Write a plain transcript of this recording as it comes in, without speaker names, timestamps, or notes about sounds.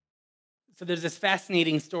So there's this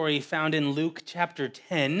fascinating story found in Luke chapter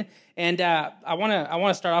 10, and I want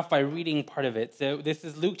to start off by reading part of it. So this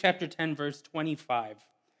is Luke chapter 10, verse 25.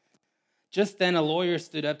 Just then a lawyer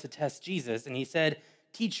stood up to test Jesus, and he said,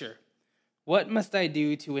 "Teacher, what must I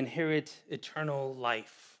do to inherit eternal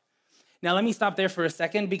life?" Now let me stop there for a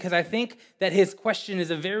second because I think that his question is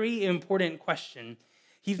a very important question.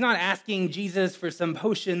 He's not asking Jesus for some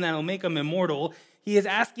potion that'll make him immortal. He is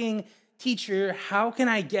asking, "Teacher, how can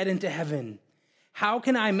I get into heaven? How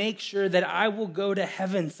can I make sure that I will go to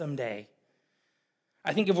heaven someday?"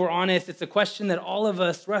 I think if we're honest, it's a question that all of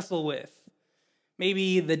us wrestle with.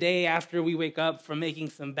 Maybe the day after we wake up from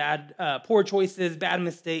making some poor choices, bad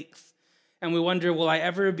mistakes, and we wonder, will I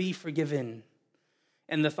ever be forgiven?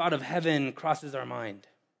 And the thought of heaven crosses our mind.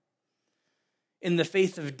 In the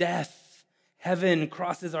face of death, heaven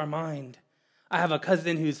crosses our mind. I have a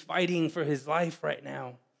cousin who's fighting for his life right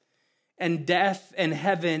now. And death and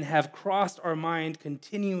heaven have crossed our mind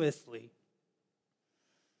continuously.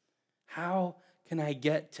 How can I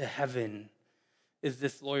get to heaven? Is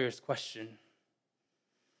this lawyer's question.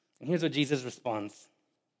 And here's what Jesus responds.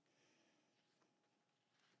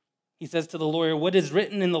 He says to the lawyer, "What is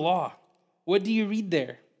written in the law? What do you read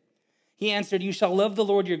there?" He answered, "You shall love the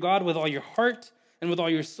Lord your God with all your heart and with all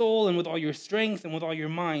your soul and with all your strength and with all your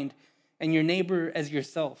mind, and your neighbor as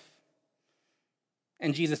yourself."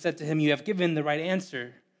 And Jesus said to him, "You have given the right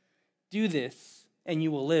answer. Do this, and you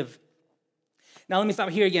will live." Now let me stop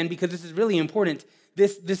here again because this is really important.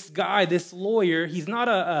 This guy, this lawyer, he's not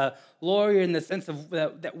a lawyer in the sense of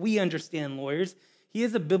that we understand lawyers. He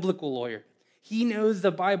is a biblical lawyer. He knows the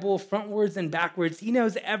Bible frontwards and backwards. He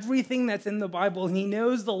knows everything that's in the Bible. He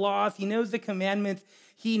knows the laws. He knows the commandments.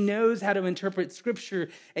 He knows how to interpret Scripture.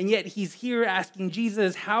 And yet he's here asking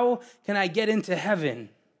Jesus, "How can I get into heaven?"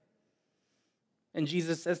 And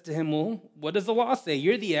Jesus says to him, "Well, what does the law say?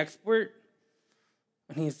 You're the expert."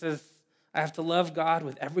 And he says, "I have to love God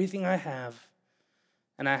with everything I have,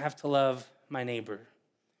 and I have to love my neighbor."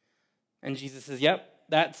 And Jesus says, "Yep,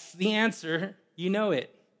 that's the answer. You know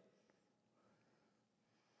it."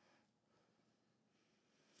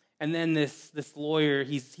 And then this lawyer,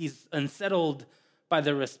 he's unsettled by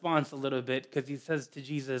the response a little bit because he says to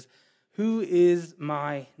Jesus, "Who is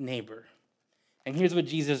my neighbor?" And here's what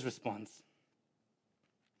Jesus responds.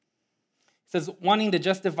 He says, wanting to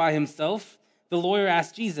justify himself, the lawyer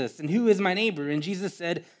asked Jesus, "And who is my neighbor?" And Jesus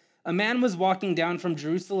said, "A man was walking down from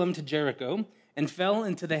Jerusalem to Jericho and fell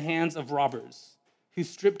into the hands of robbers, who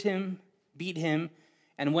stripped him, beat him,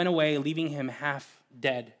 and went away, leaving him half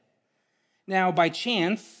dead. Now, by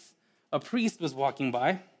chance, a priest was walking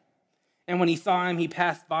by, and when he saw him, he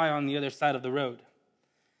passed by on the other side of the road.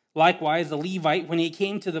 Likewise, a Levite, when he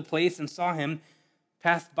came to the place and saw him,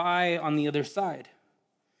 passed by on the other side.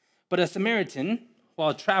 But a Samaritan,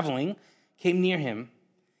 while traveling, came near him,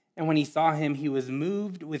 and when he saw him, he was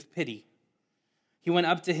moved with pity. He went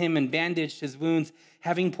up to him and bandaged his wounds,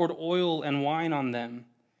 having poured oil and wine on them.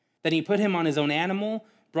 Then he put him on his own animal,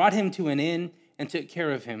 brought him to an inn, and took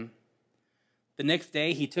care of him. The next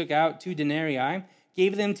day he took out 2 denarii,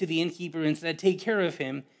 gave them to the innkeeper, and said, 'Take care of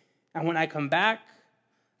him, and when I come back,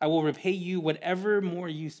 I will repay you whatever more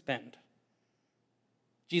you spend.'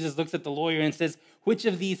 Jesus looks at the lawyer and says, 'Which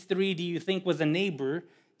of these 3 do you think was a neighbor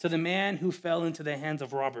to the man who fell into the hands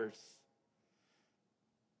of robbers?'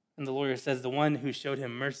 And the lawyer says, 'The one who showed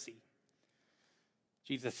him mercy.'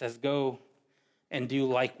 Jesus says, 'Go and do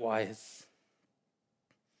likewise.'"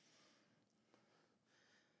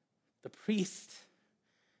 The priest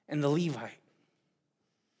and the Levite,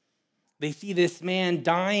 they see this man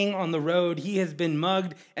dying on the road. He has been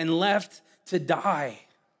mugged and left to die.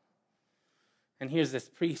 And here's this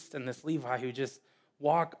priest and this Levi who just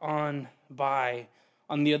walk on by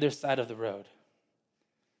on the other side of the road.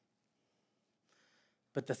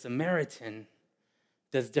 But the Samaritan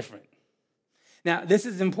does different. Now, this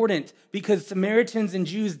is important because Samaritans and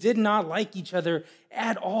Jews did not like each other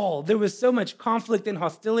at all. There was so much conflict and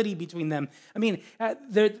hostility between them. I mean,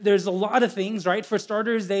 there's a lot of things, right? For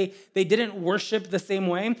starters, they didn't worship the same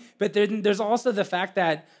way. But there's also the fact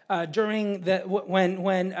that during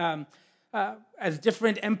as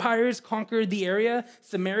different empires conquered the area,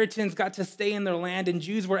 Samaritans got to stay in their land and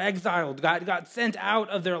Jews were exiled, got sent out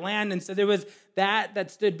of their land. And so there was that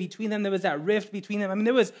stood between them. There was that rift between them. I mean,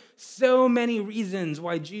 there was so many reasons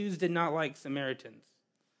why Jews did not like Samaritans.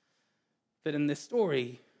 But in this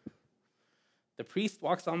story, the priest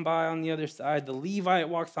walks on by on the other side, the Levite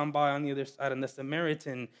walks on by on the other side, and the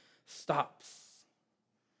Samaritan stops.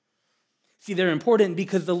 See, they're important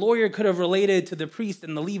because the lawyer could have related to the priest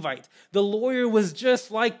and the Levite. The lawyer was just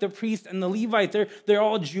like the priest and the Levite. They're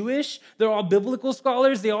all Jewish. They're all biblical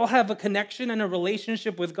scholars. They all have a connection and a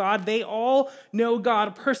relationship with God. They all know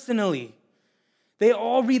God personally. They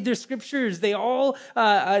all read their scriptures. They all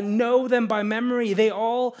know them by memory. They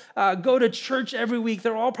all go to church every week.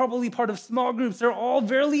 They're all probably part of small groups. They're all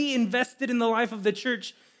very invested in the life of the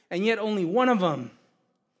church. And yet only one of them,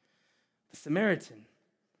 the Samaritan,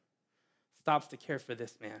 stops to care for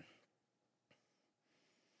this man.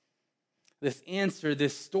 This answer,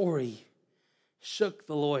 this story, shook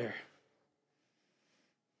the lawyer.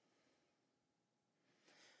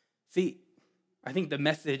 See, I think the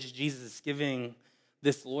message Jesus is giving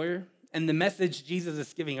this lawyer and the message Jesus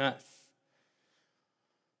is giving us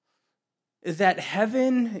is that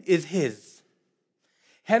heaven is his.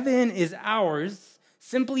 Heaven is ours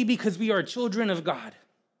simply because we are children of God.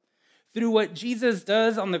 Through what Jesus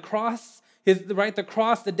does on the cross, the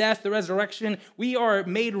cross, the death, the resurrection, we are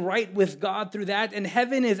made right with God through that, and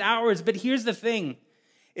heaven is ours. But here's the thing.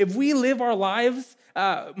 If we live our lives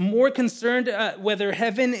more concerned whether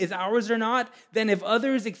heaven is ours or not than if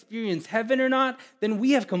others experience heaven or not, then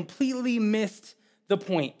we have completely missed the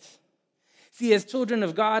point. See, as children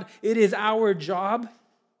of God, it is our job.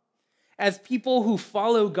 As people who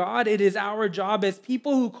follow God, it is our job. As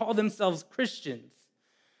people who call themselves Christians,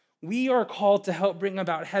 we are called to help bring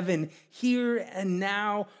about heaven here and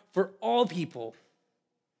now for all people.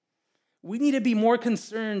 We need to be more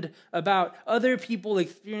concerned about other people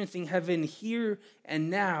experiencing heaven here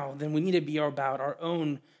and now than we need to be about our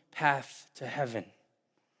own path to heaven.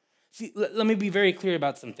 See, let me be very clear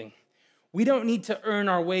about something. We don't need to earn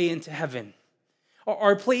our way into heaven.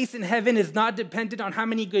 Our place in heaven is not dependent on how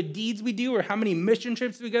many good deeds we do or how many mission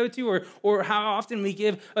trips we go to or how often we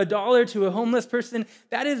give $1 to a homeless person.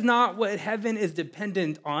 That is not what heaven is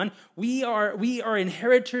dependent on. We are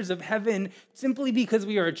inheritors of heaven simply because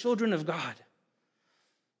we are children of God.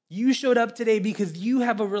 You showed up today because you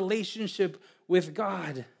have a relationship with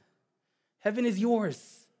God. Heaven is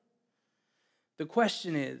yours. The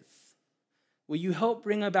question is, will you help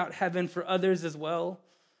bring about heaven for others as well?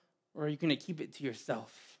 Or are you going to keep it to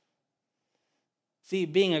yourself? See,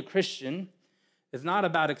 being a Christian is not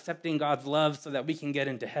about accepting God's love so that we can get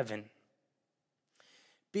into heaven.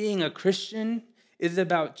 Being a Christian is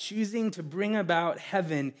about choosing to bring about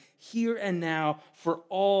heaven here and now for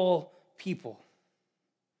all people.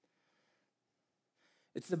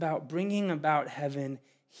 It's about bringing about heaven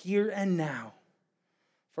here and now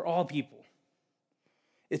for all people.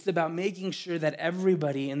 It's about making sure that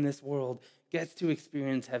everybody in this world gets to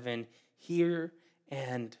experience heaven here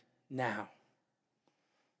and now.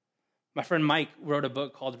 My friend Mike wrote a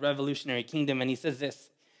book called Revolutionary Kingdom, and he says this: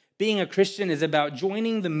 being a Christian is about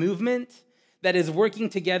joining the movement that is working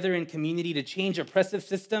together in community to change oppressive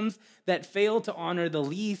systems that fail to honor the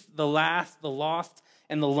least, the last, the lost,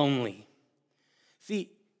 and the lonely.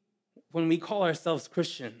 See, when we call ourselves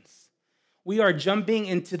Christians, we are jumping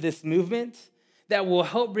into this movement that will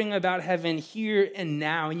help bring about heaven here and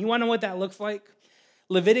now. And you want to know what that looks like?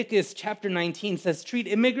 Leviticus chapter 19 says, treat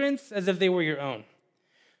immigrants as if they were your own.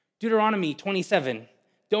 Deuteronomy 27,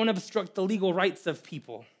 don't obstruct the legal rights of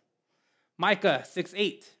people. Micah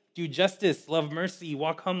 6:8, do justice, love mercy,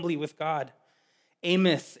 walk humbly with God.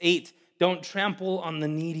 Amos 8, don't trample on the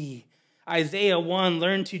needy. Isaiah 1,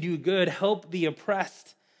 learn to do good, help the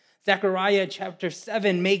oppressed. Zechariah chapter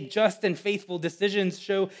 7, make just and faithful decisions,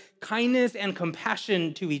 show kindness and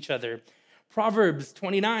compassion to each other. Proverbs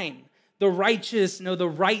 29, the righteous know the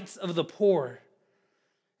rights of the poor.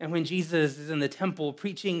 And when Jesus is in the temple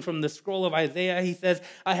preaching from the scroll of Isaiah, he says,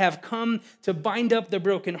 I have come to bind up the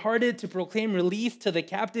brokenhearted, to proclaim release to the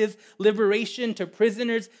captives, liberation to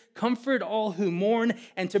prisoners, comfort all who mourn,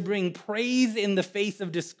 and to bring praise in the face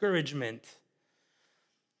of discouragement.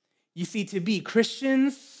 You see, to be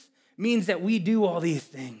Christians means that we do all these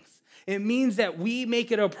things. It means that we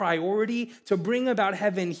make it a priority to bring about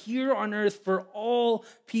heaven here on earth for all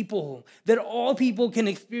people, that all people can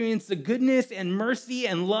experience the goodness and mercy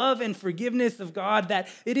and love and forgiveness of God, that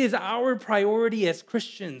it is our priority as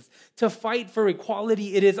Christians to fight for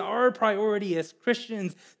equality. It is our priority as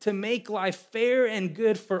Christians to make life fair and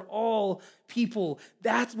good for all people.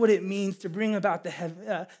 That's what it means to bring about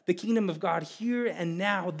the kingdom of God here and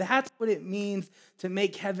now. That's what it means to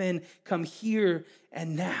make heaven come here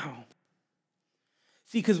and now.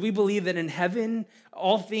 See, because we believe that in heaven,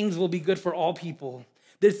 all things will be good for all people.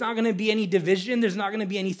 There's not going to be any division. There's not going to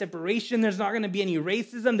be any separation. There's not going to be any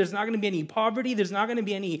racism. There's not going to be any poverty. There's not going to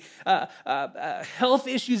be any health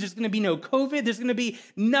issues. There's going to be no COVID. There's going to be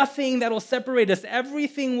nothing that will separate us.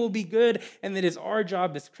 Everything will be good, and it is our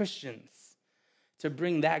job as Christians to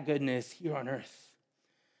bring that goodness here on earth,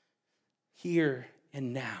 here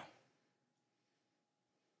and now.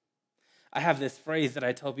 I have this phrase that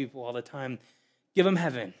I tell people all the time, give them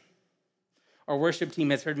heaven. Our worship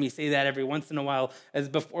team has heard me say that every once in a while as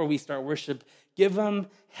before we start worship, give them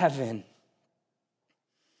heaven.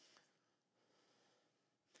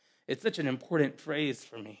 It's such an important phrase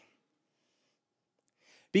for me.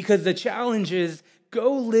 Because the challenge is,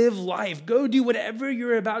 go live life, go do whatever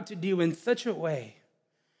you're about to do in such a way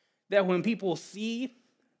that when people see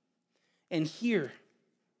and hear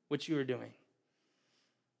what you are doing,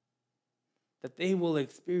 that they will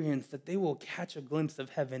experience, that they will catch a glimpse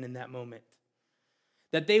of heaven in that moment.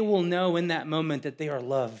 That they will know in that moment that they are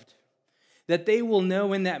loved. That they will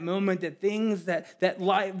know in that moment that things that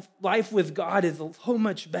life with God is so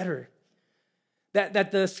much better.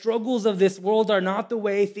 That the struggles of this world are not the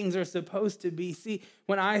way things are supposed to be. See,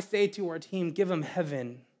 when I say to our team, give them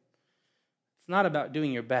heaven, it's not about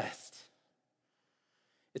doing your best.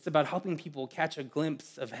 It's about helping people catch a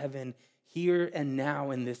glimpse of heaven here and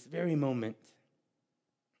now in this very moment.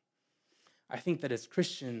 I think that as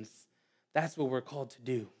Christians, that's what we're called to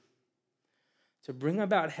do. To bring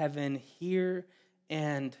about heaven here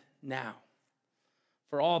and now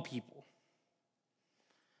for all people.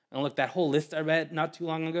 And look, that whole list I read not too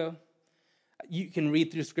long ago, you can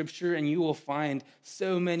read through Scripture and you will find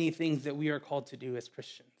so many things that we are called to do as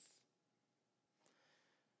Christians.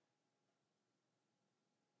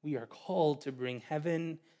 We are called to bring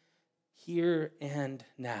heaven here and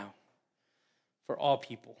now for all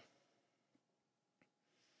people.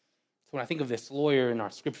 So when I think of this lawyer in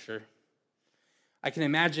our Scripture, I can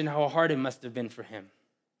imagine how hard it must have been for him.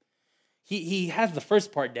 He has the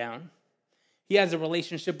first part down. He has a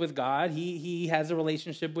relationship with God. He has a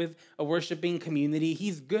relationship with a worshiping community.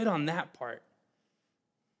 He's good on that part.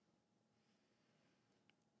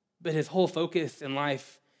 But his whole focus in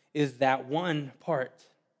life is that one part.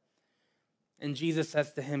 And Jesus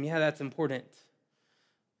says to him, yeah, that's important,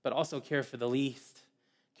 but also care for the least,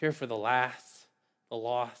 care for the last, the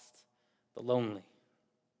lost, the lonely.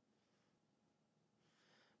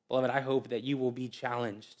 Beloved, I hope that you will be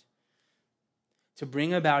challenged to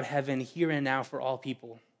bring about heaven here and now for all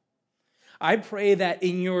people. I pray that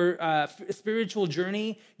in your spiritual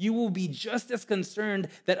journey, you will be just as concerned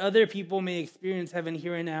that other people may experience heaven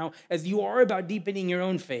here and now as you are about deepening your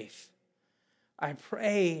own faith. I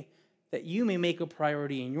pray that you may make a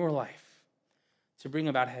priority in your life to bring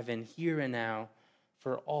about heaven here and now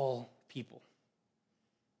for all people.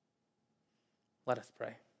 Let us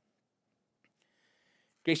pray.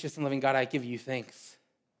 Gracious and loving God, I give you thanks.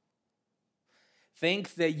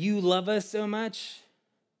 Thanks that you love us so much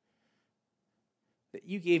that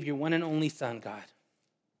you gave your one and only Son, God.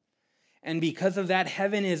 And because of that,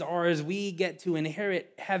 heaven is ours. We get to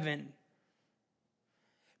inherit heaven.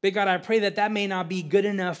 But God, I pray that that may not be good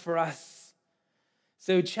enough for us.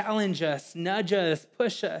 So challenge us, nudge us,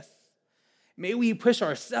 push us. May we push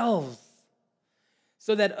ourselves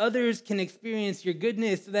so that others can experience your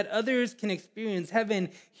goodness, so that others can experience heaven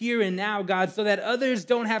here and now, God, so that others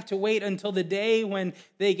don't have to wait until the day when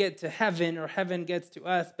they get to heaven or heaven gets to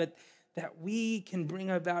us, but that we can bring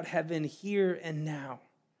about heaven here and now.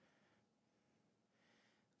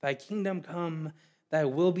 Thy kingdom come, thy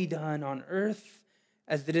will be done on earth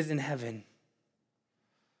as it is in heaven.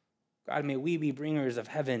 God, may we be bringers of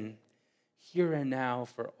heaven here and now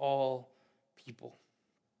for all people.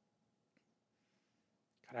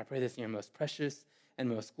 God, I pray this in your most precious and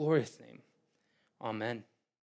most glorious name. Amen.